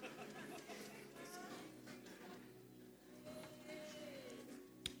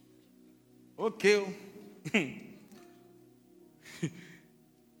 Okay.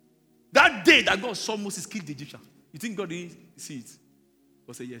 That day that God saw Moses kill the Egyptian, you think God didn't see it?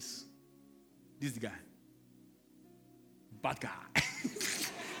 God said, yes. This is the guy. Bad guy.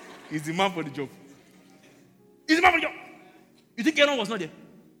 He's the man for the job. He's the man for the job. You think Aaron was not there?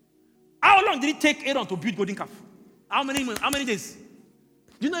 How long did it take Aaron to build golden calf? How many days?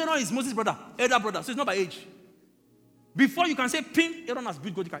 Do you know Aaron is Moses' brother, elder brother, so it's not by age. Before you can say, pin, Aaron has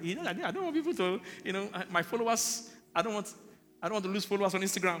built golden calf. You know, I don't want people to, my followers, I don't want to lose followers on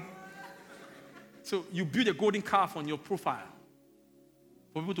Instagram. So you build a golden calf on your profile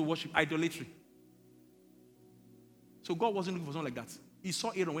for people to worship, idolatry. So God wasn't looking for someone like that. He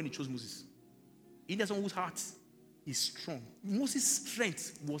saw Aaron when he chose Moses. He knows someone whose heart is strong. Moses'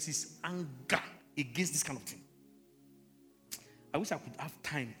 strength was his anger against this kind of thing. I wish I could have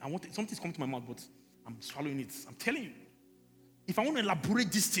time. Something's coming to my mouth, but I'm swallowing it. I'm telling you. If I want to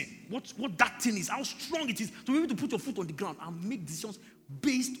elaborate this thing, what that thing is, how strong it is, to be able to put your foot on the ground and make decisions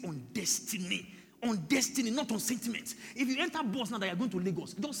based on destiny. On destiny, not on sentiments. If you enter bus now that you're going to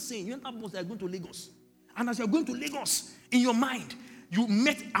Lagos, just saying, you enter bus that you're going to Lagos. And as you're going to Lagos, in your mind, you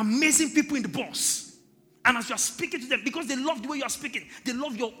met amazing people in the bus. And as you're speaking to them, because they love the way you're speaking, they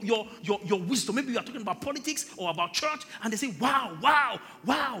love your wisdom. Maybe you're talking about politics or about church, and they say, wow,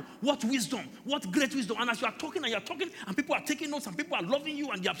 what wisdom, what great wisdom. And as you're talking, and people are taking notes, and people are loving you,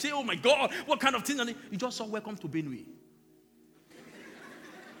 and you're saying, oh my God, what kind of thing? And you just saw welcome to Benue.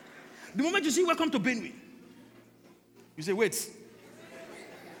 The moment you see welcome to Benue, you say, wait,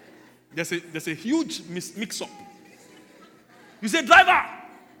 there's a huge mix-up. You say, driver,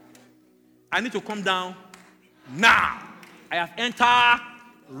 I need to come down now. I have entered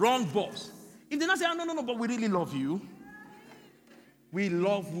wrong bus. If they not say, no, but we really love you. We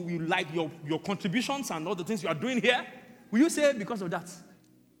like your contributions and all the things you are doing here. Will you say, because of that,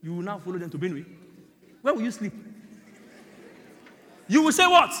 you will now follow them to Benue? Where will you sleep? You will say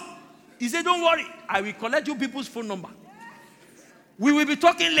what? He said, don't worry, I will collect you people's phone number. We will be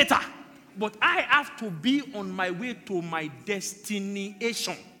talking later. But I have to be on my way to my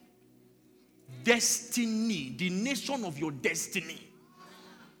destination. Destiny, the nation of your destiny.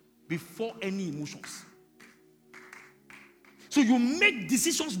 Before any emotions. So you make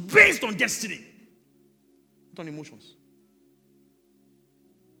decisions based on destiny, not on emotions.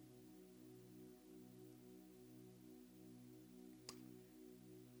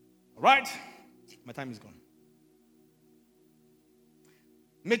 All right, my time is gone.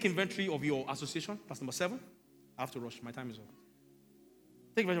 Make inventory of your association. That's number 7. I have to rush. My time is up.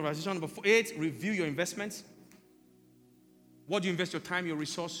 Take inventory of your association. Number 8, review your investments. What do you invest your time, your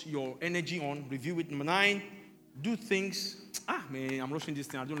resource, your energy on? Review it. Number 9, do things. I'm rushing this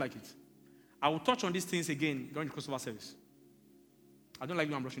thing. I don't like it. I will touch on these things again during the course of our service. I don't like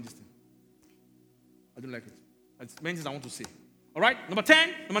when I'm rushing this thing. I don't like it. That's many things I want to say. All right? Number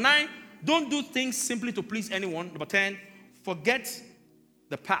 9, don't do things simply to please anyone. Number 10, forget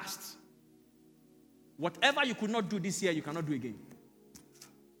the past. Whatever you could not do this year, you cannot do again.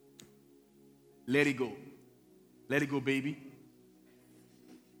 Let it go. Let it go, baby.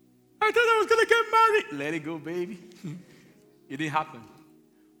 I thought I was going to get married. Let it go, baby. It didn't happen.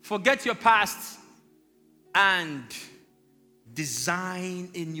 Forget your past and design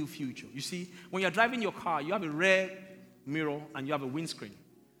a new future. You see, when you're driving your car, you have a rear mirror and you have a windscreen.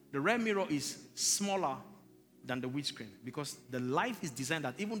 The rear mirror is smaller than the windscreen because the life is designed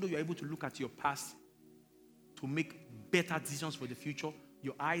that even though you're able to look at your past to make better decisions for the future,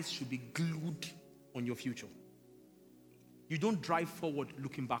 your eyes should be glued on your future. You don't drive forward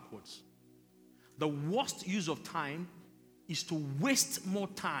looking backwards. The worst use of time is to waste more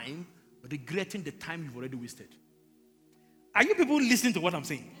time regretting the time you've already wasted. Are you people listening to what I'm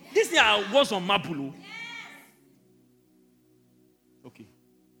saying? This thing was on Mapulu. Okay.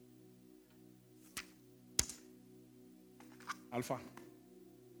 Alpha.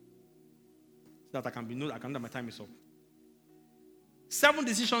 So that I can know that my time is up. 7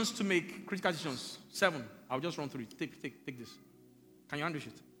 decisions to make, critical decisions. 7. I'll just run through it. Take this. Can you handle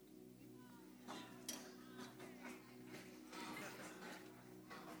it?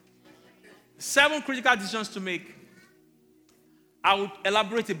 Seven critical decisions to make. I will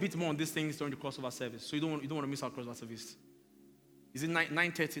elaborate a bit more on these things during the crossover service, so you don't want to miss our crossover service. Is it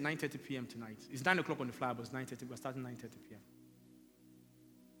 9:30 p.m. tonight? It's 9 o'clock on the flyer, but it's 9:30. We're starting 9:30 p.m.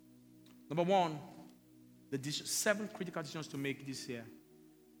 Number 1, the 7 critical decisions to make this year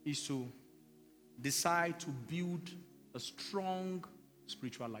is to decide to build a strong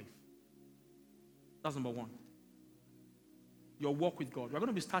spiritual life. That's number 1. Your walk with God. We're going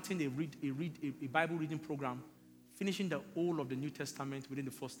to be starting a Bible reading program, finishing the whole of the New Testament within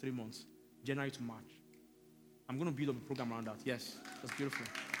the first 3 months, January to March. I'm going to build up a program around that. Yes, that's beautiful.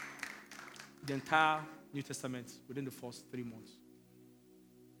 The entire New Testament within the first 3 months.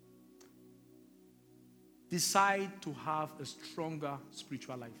 Decide to have a stronger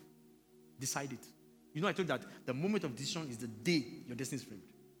spiritual life. Decide it. You know, I told you that the moment of decision is the day your destiny is framed.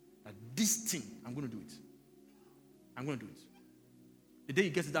 That this thing, I'm going to do it. I'm going to do it. The day you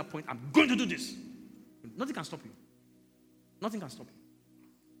get to that point, I'm going to do this. Nothing can stop you. Nothing can stop you.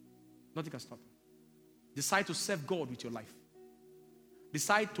 Nothing can stop you. Decide to serve God with your life.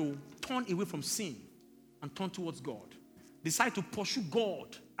 Decide to turn away from sin and turn towards God. Decide to pursue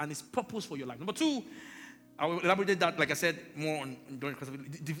God and His purpose for your life. Number 2, I will elaborate that, like I said, more on during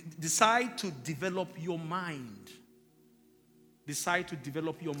the decide to develop your mind. Decide to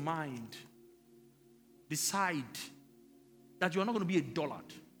develop your mind. Decide that you are not going to be a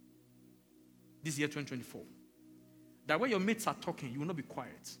dullard this year, 2024. That when your mates are talking, you will not be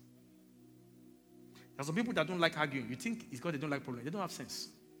quiet. There are some people that don't like arguing. You think it's because they don't like problems. They don't have sense.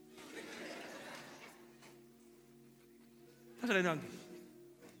 That's what they don't do.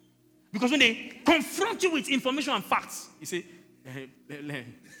 Because when they confront you with information and facts, you say,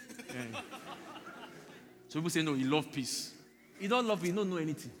 So people say, no, he loves peace. He don't love, he don't know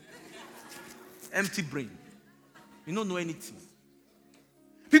anything. Empty brain. You don't know anything.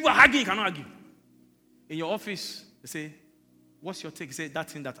 People are arguing, you cannot argue. In your office, they say, what's your take? You say, that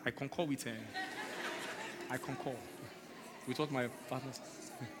thing that I concur with. I concur with what my partner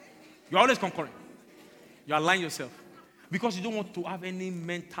says. You're always concurring. You align yourself. Because you don't want to have any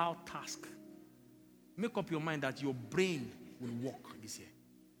mental task. Make up your mind that your brain will work this year.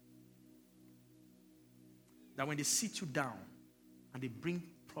 That when they sit you down and they bring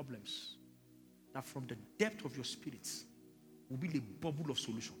problems, that from the depth of your spirits will be a bubble of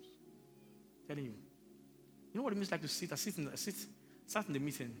solutions. I'm telling you. You know what it means like to sit? Sat in the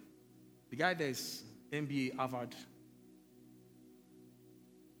meeting. The guy there is MBA, Harvard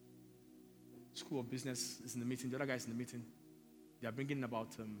School of Business is in the meeting. The other guy is in the meeting. They are bringing in about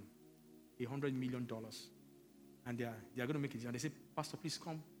 $100 million. And they are going to make it. And they say, Pastor, please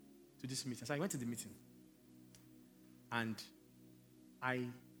come to this meeting. So I went to the meeting. And I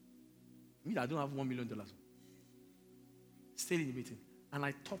don't have $1 million. Stayed in the meeting. And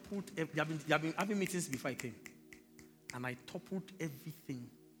I toppled, they have been having meetings before I came. And I toppled everything.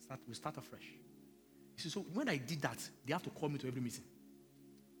 We start afresh. You see, so when I did that, they have to call me to every meeting.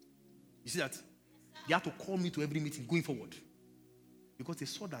 You see that? They have to call me to every meeting going forward. Because they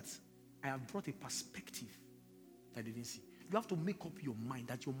saw that I have brought a perspective that they didn't see. You have to make up your mind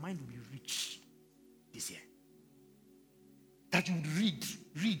that your mind will be rich this year. That you would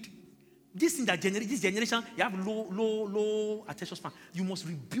read. This generation, you have low attention span. You must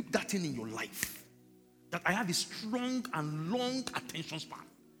rebuke that thing in your life. That I have a strong and long attention span.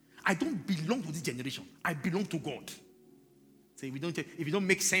 I don't belong to this generation. I belong to God. So if you don't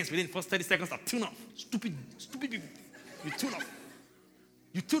make sense within the first 30 seconds, tune off. Stupid people. You tune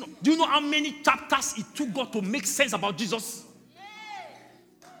off. Do you know how many chapters it took God to make sense about Jesus?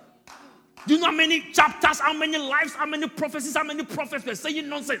 Do you know how many chapters, how many lives, how many prophecies, how many prophets were saying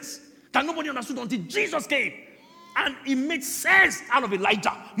nonsense that nobody understood until Jesus came? And it made sense out of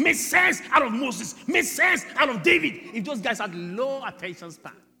Elijah, made sense out of Moses, made sense out of David. If those guys had low attention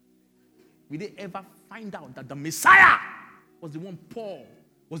span, will they ever find out that the Messiah was the one Paul,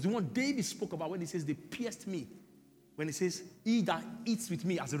 was the one David spoke about when he says, they pierced me. When he says, he that eats with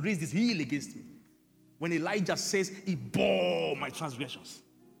me has raised his heel against me. When Elijah says, he bore my transgressions.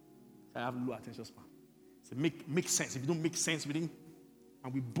 I have low attention span. So make sense. If you don't make sense with him,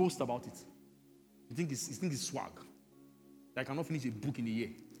 and we boast about it, you think it's swag. I cannot finish a book in a year.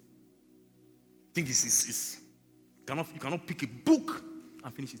 You think you cannot pick a book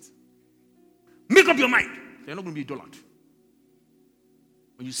and finish it. Make up your mind. You're not going to be a dullard.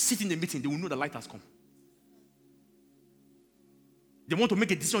 When you sit in the meeting, they will know the light has come. They want to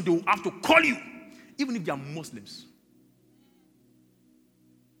make a decision, they will have to call you, even if they are Muslims.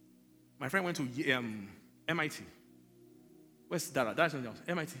 My friend went to MIT. Where's Dara? Dara's something else.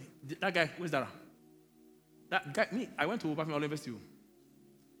 MIT. That guy, where's Dara? That guy, me, I went to Olubakin University.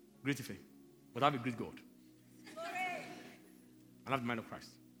 Great Ife. But I have a great God. And I have the mind of Christ.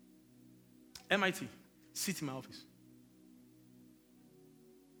 MIT. Sit in my office.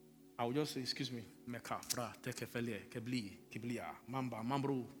 I will just say, excuse me, Meka, Fra, Tekefele, Kebli, Kiblia, Mamba,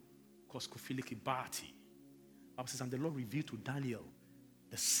 Mambro, Koskofili, Kibati. Bible says, and the Lord revealed to Daniel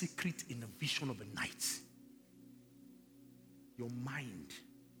the secret in the vision of the night. Your mind.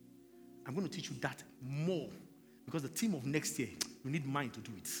 I'm going to teach you that more. Because the theme of next year, you need mind to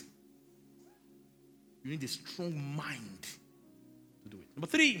do it. You need a strong mind to do it. Number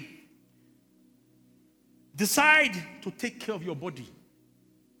 3, decide to take care of your body.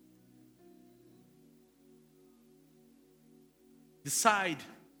 Decide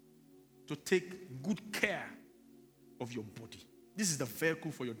to take good care of your body. This is the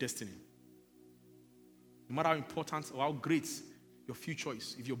vehicle for your destiny. No matter how important or how great your future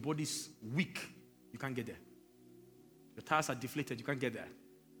is, if your body is weak, you can't get there. Your tires are deflated, you can't get there.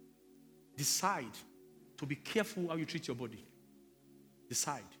 Decide to be careful how you treat your body.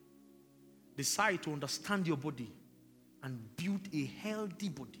 Decide. Decide to understand your body and build a healthy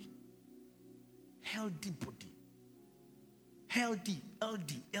body. Healthy body. Healthy,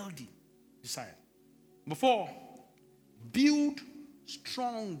 LD. Decide. Number 4, build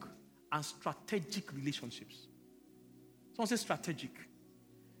strong and strategic relationships. Someone says strategic.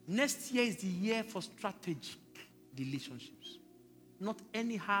 Next year is the year for strategic relationships. Not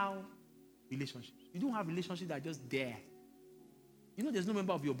anyhow relationships. You don't have relationships that are just there. You know there's no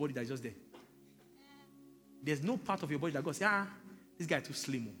member of your body that is just there. There's no part of your body that goes, this guy too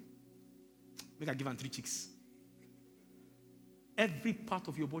slim. Make I give him 3 chicks. Every part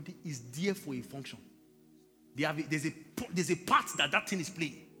of your body is there for a function. There's a part that thing is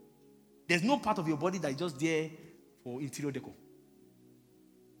playing. There's no part of your body that is just there for interior decor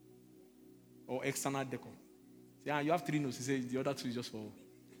or external decor. You have 3 noses. He says the other 2 is just for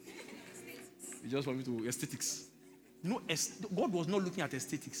me to aesthetics. God was not looking at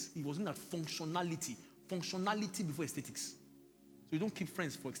aesthetics. He was looking at functionality. Functionality before aesthetics. So you don't keep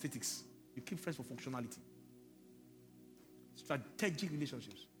friends for aesthetics. You keep friends for functionality. Strategic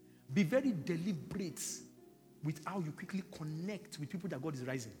relationships. Be very deliberate with how you quickly connect with people that God is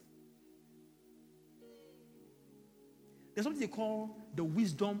rising. There's something they call the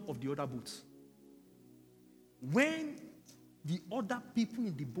wisdom of the other boats. When the other people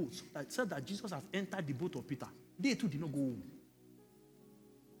in the boat that said that Jesus has entered the boat of Peter, they too did not go home.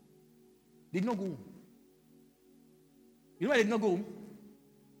 They did not go home. You know why they did not go home?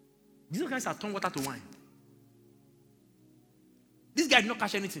 Jesus Christ had turned water to wine. This guy did not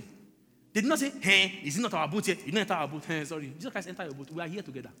catch anything. They did not say, hey, is it not our boat yet? You didn't enter our boat. Hey, sorry. Jesus Christ entered your boat. We are here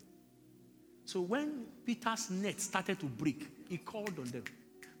together. So when Peter's net started to break, he called on them.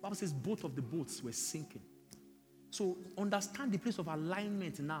 The Bible says both of the boats were sinking. So understand the place of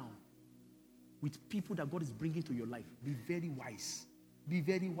alignment now with people that God is bringing to your life. Be very wise. Be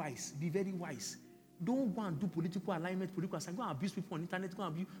very wise. Be very wise. Don't go and do political alignment, political assignment. Go and abuse people on the internet. Go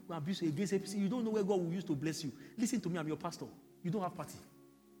and abuse against APC. You don't know where God will use to bless you. Listen to me, I'm your pastor. You don't have party.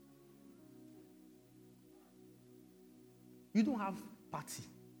 You don't have party.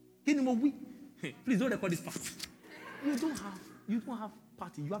 Please don't record this part. You don't have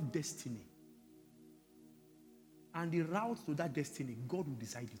party. You have destiny. And the route to that destiny, God will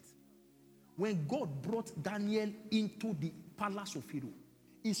decide it. When God brought Daniel into the palace of Pharaoh,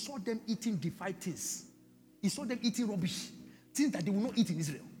 he saw them eating defiled things. He saw them eating rubbish. Things that they will not eat in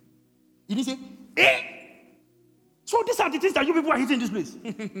Israel. He didn't say, so these are the things that you people are eating in this place.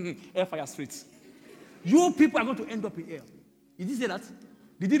 Airfire streets. You people are going to end up in hell. Did he say that?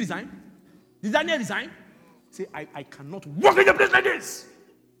 Did he resign? Did Daniel resign? Say, I cannot walk in a place like this.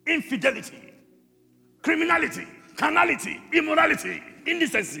 Infidelity, criminality, carnality, immorality,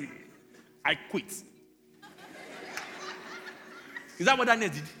 indecency. I quit. Is that what Daniel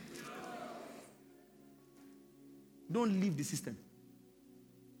did? Don't leave the system.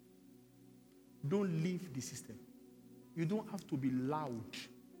 Don't leave the system. You don't have to be loud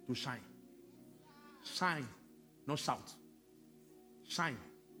to shine. Shine, not shout. Shine,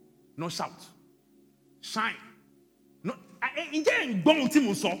 not shout. Shine. No, are you hearing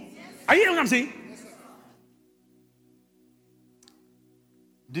what I'm saying?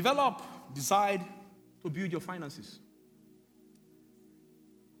 Develop, decide to build your finances.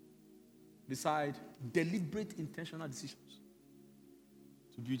 Decide, deliberate, intentional decisions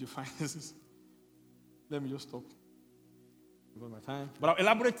to build your finances. Let me just stop. Because my time. But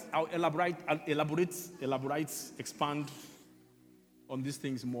I'll elaborate, expand on these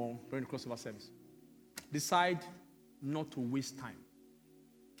things more during the crossover service. Decide not to waste time.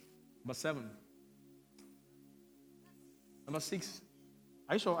 Number 7. Number 6.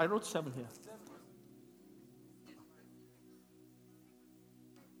 Are you sure? I wrote 7 here.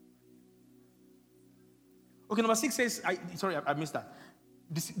 Okay, number 6 says, I missed that.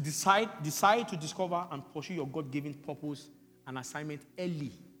 Decide to discover and pursue your God-given purpose and assignment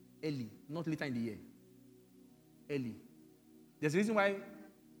early, not later in the year. Early. There's a reason why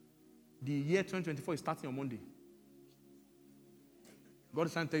the year 2024 is starting on Monday. God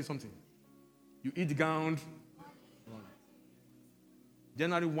is trying to tell you something. You eat ground.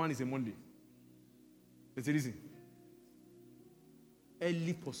 January 1 is a Monday. There's a reason.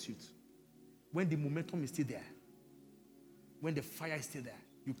 Early pursuit. When the momentum is still there, when the fire is still there,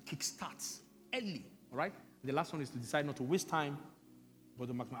 you kickstart early. All right? The last one is to decide not to waste time, but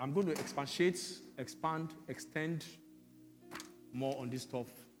to maximize. I'm going to expand, extend more on this stuff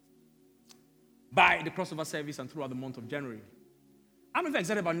by the crossover service and throughout the month of January. I'm even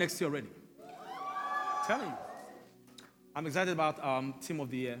excited about next year already. I'm telling you. I'm excited about Team of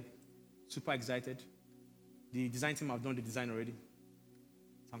the Year. Super excited. The design team have done the design already.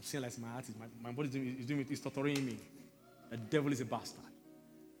 So I'm seeing like my heart is, my body is doing it, it's torturing me. The devil is a bastard.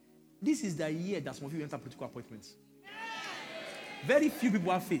 This is the year that some of you enter political appointments. Very few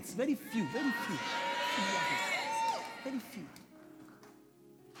people have faith. Very few.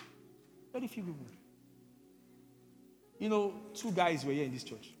 Very few people. You know, 2 guys were here in this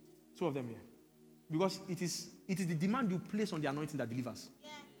church. 2 of them here. Because it is the demand you place on the anointing that delivers.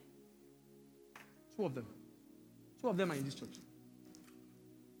 2 of them. 2 of them are in this church.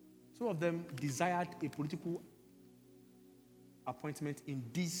 2 of them desired a political appointment in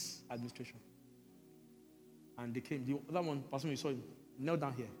this administration. And they came. The other one, person you saw him, knelt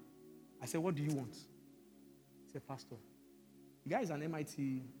down here. I said, what do you want? He said, Pastor. The guy is an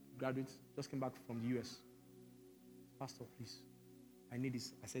MIT graduate, just came back from the US. Pastor, please, I need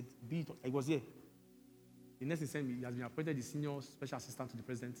this. I said, be it. I was here. The next thing he sent me, he has been appointed the senior special assistant to the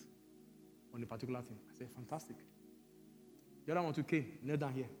president on a particular thing. I said, fantastic. The other one too came, knelt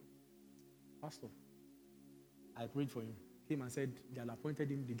down here. Pastor, I prayed for him. Came and said they had appointed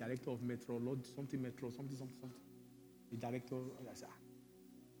him the director of Metro, Lord, something Metro, something. The director, I said,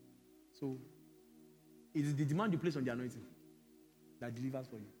 So, it is the demand you place on the anointing that delivers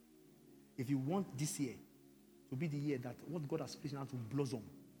for you. If you want this year to be the year that what God has placed now to blossom,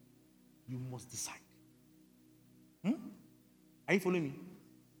 you must decide. Are you following me?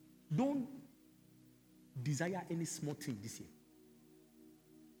 Don't desire any small thing this year.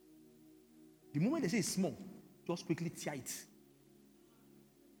 The moment they say it's small, just quickly tear it.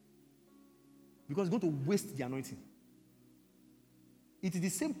 Because it's going to waste the anointing. It is the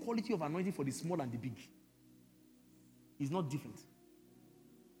same quality of anointing for the small and the big. It's not different.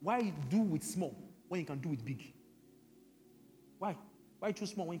 Why do with small when you can do with big? Why? Why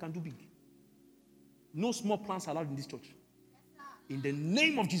choose small when you can do big? No small plans allowed in this church. In the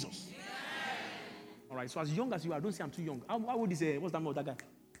name of Jesus. All right, so as young as you are, don't say I'm too young. How old is what's the name of that guy?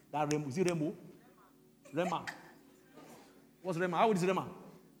 That Remo. Is it Remo? Rema. What's Rema? How old is Rema?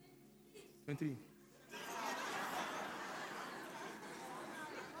 23.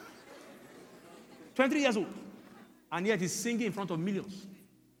 Years old. And yet he's singing in front of millions.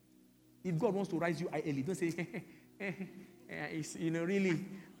 If God wants to rise you early, don't say, it's, really,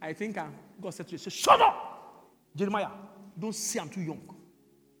 I think God said to you, say, shut up! Jeremiah, don't say I'm too young.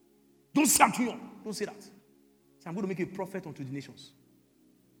 Don't say I'm too young. Don't say that. Say, I'm going to make you a prophet unto the nations.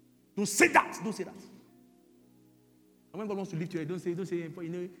 Don't say that. Don't say that. And when God wants to lift you, don't say,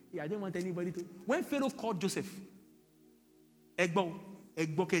 I don't want anybody to. When Pharaoh called Joseph,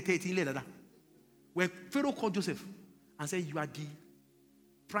 when Pharaoh called Joseph and said, you are the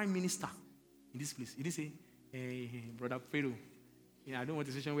prime minister in this place, he didn't say, hey, brother Pharaoh, I don't want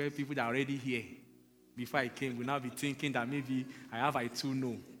a situation where people that are already here before I came will now be thinking that maybe I too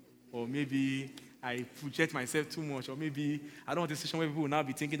know, or maybe I project myself too much, or maybe I don't want a situation where people will now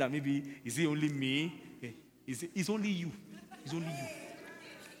be thinking that maybe is it only me? It's only you. It's only you.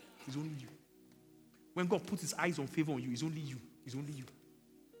 It's only you. When God puts his eyes on favor on you, it's only you. It's only you.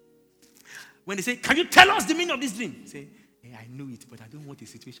 When they say, can you tell us the meaning of this dream? Say, I know it, but I don't want a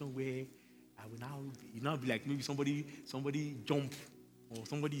situation where I will now be like maybe somebody jump, or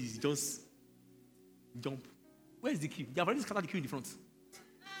somebody is just jump. Where is the queue? They have already scattered the queue in the front.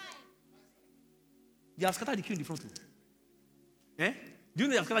 They have scattered the queue in the front. Eh? Do you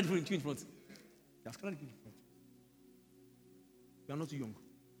know they have scattered the queue in the front? They have scattered the queue in the front. You are not too young.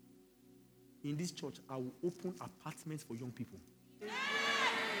 In this church, I will open apartments for young people.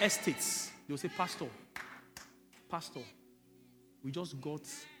 Estates. They will say, Pastor, we just got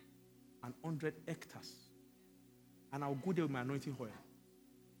 100 hectares. And I'll go there with my anointing oil.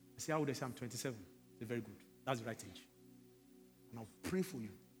 I say, how would I say I'm 27? They're very good. That's the right age. And I'll pray for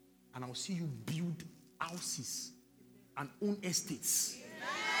you. And I'll see you build houses and own estates.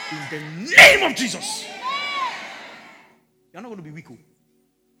 In the name of Jesus. You're not going to be weak.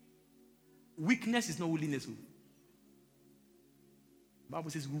 Weakness is not willingness. The Bible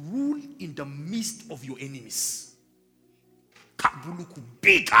says, rule in the midst of your enemies.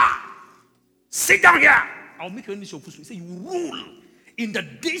 Sit down here. I'll make your enemies your footstool. He said, you rule in the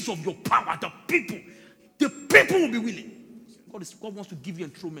days of your power. The people will be willing. God wants to give you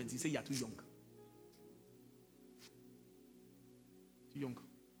enthronement. He said, you're too young. Too young.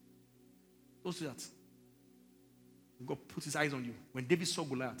 Don't do that. God put his eyes on you. When David saw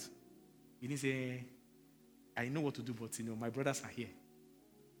Goliath, he didn't say, I know what to do, but my brothers are here.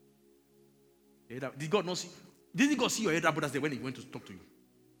 Did God not see? Didn't God see your elder brothers there when he went to talk to you?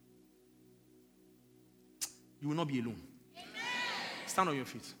 You will not be alone. Amen. Stand on your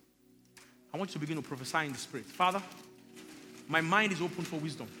feet. I want you to begin to prophesy in the spirit. Father, my mind is open for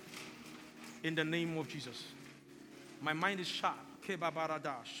wisdom. In the name of Jesus. My mind is sharp. My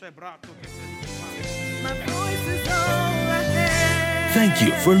voice is Thank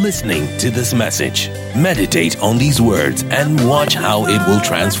you for listening to this message. Meditate on these words and watch how it will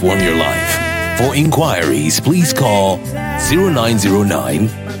transform your life. For inquiries, please call 0909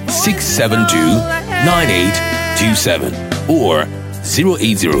 672 9827 or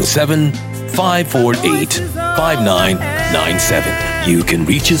 0807 548 5997. You can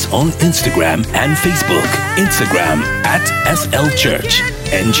reach us on Instagram and Facebook. Instagram at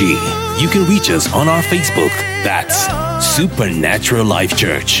SLChurchNG. You can reach us on our Facebook. That's Supernatural Life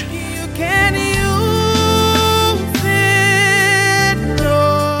Church.